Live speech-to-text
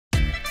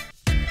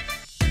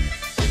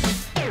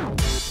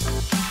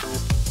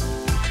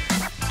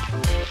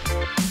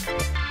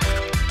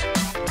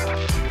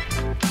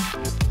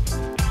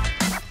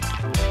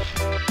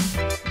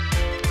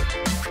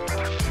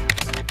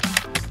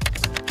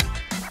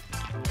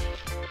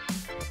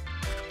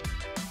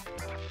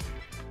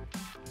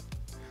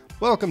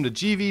Welcome to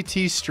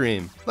GVT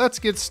Stream. Let's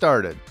get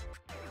started.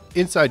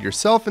 Inside your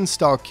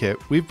self-install kit,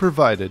 we've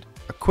provided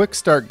a quick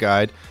start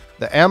guide,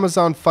 the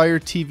Amazon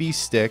FireTv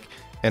stick,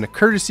 and a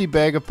courtesy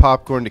bag of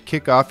popcorn to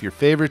kick off your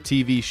favorite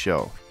TV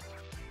show.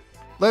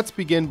 Let's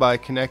begin by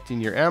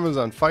connecting your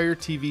Amazon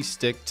FireTv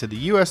stick to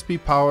the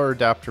USB power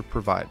adapter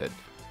provided.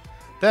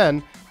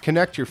 Then,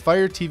 connect your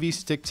FireTv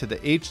stick to the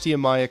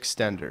HDMI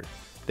extender.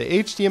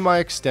 The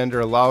HDMI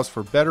extender allows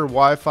for better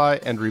Wi-Fi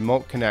and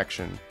remote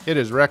connection. It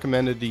is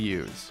recommended to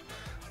use.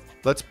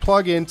 Let's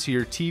plug into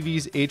your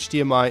TV's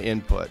HDMI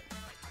input.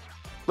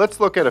 Let's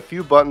look at a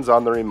few buttons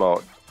on the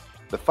remote.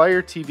 The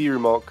FireTv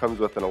remote comes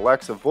with an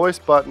Alexa voice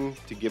button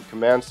to give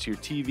commands to your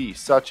TV,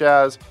 such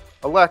as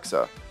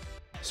Alexa,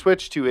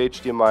 switch to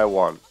HDMI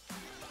 1,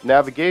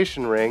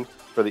 navigation ring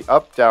for the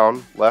up,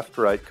 down, left,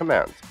 right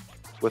commands,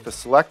 with a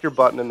selector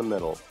button in the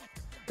middle.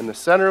 In the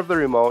center of the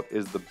remote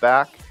is the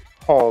back,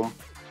 home,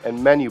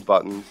 and menu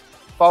buttons,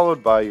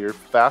 followed by your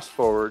fast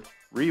forward,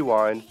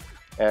 rewind,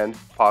 and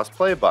pause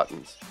play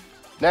buttons.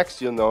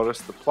 Next, you'll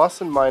notice the plus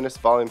and minus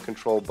volume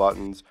control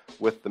buttons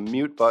with the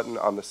mute button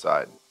on the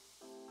side.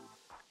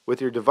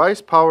 With your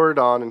device powered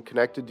on and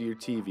connected to your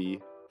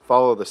TV,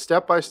 follow the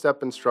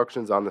step-by-step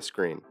instructions on the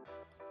screen.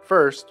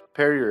 First,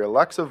 pair your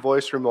Alexa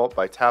voice remote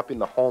by tapping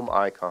the home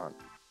icon.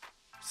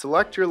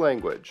 Select your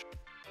language.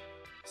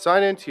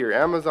 Sign into your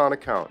Amazon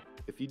account.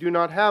 If you do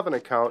not have an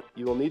account,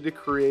 you will need to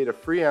create a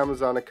free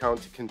Amazon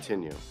account to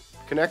continue.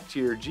 Connect to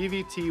your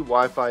GVT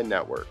Wi-Fi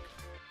network.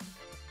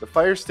 The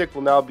Fire Stick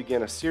will now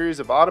begin a series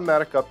of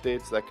automatic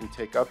updates that can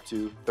take up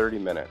to 30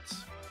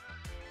 minutes.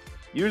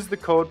 Use the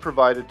code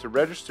provided to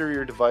register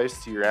your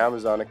device to your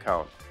Amazon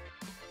account.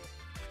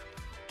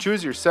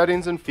 Choose your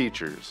settings and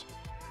features.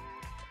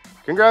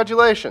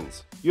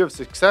 Congratulations! You have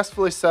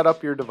successfully set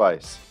up your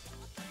device.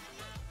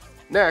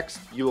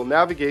 Next, you will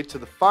navigate to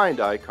the Find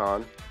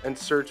icon and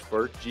search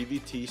for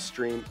GVT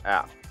Stream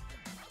app.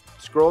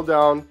 Scroll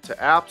down to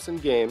Apps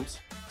and Games,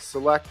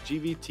 select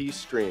GVT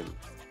Stream.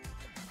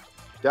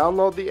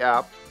 Download the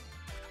app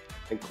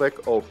and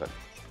click Open.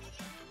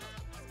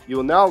 You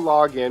will now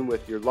log in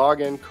with your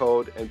login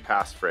code and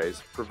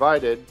passphrase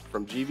provided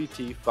from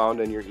GVT found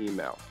in your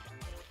email.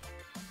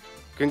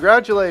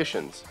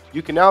 Congratulations!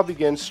 You can now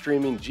begin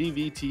streaming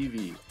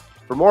GVTV.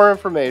 For more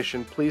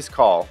information, please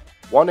call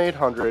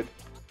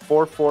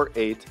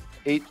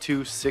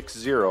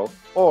 1-800-448-8260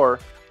 or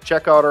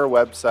check out our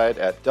website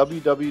at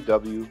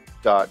www.gvtel.com.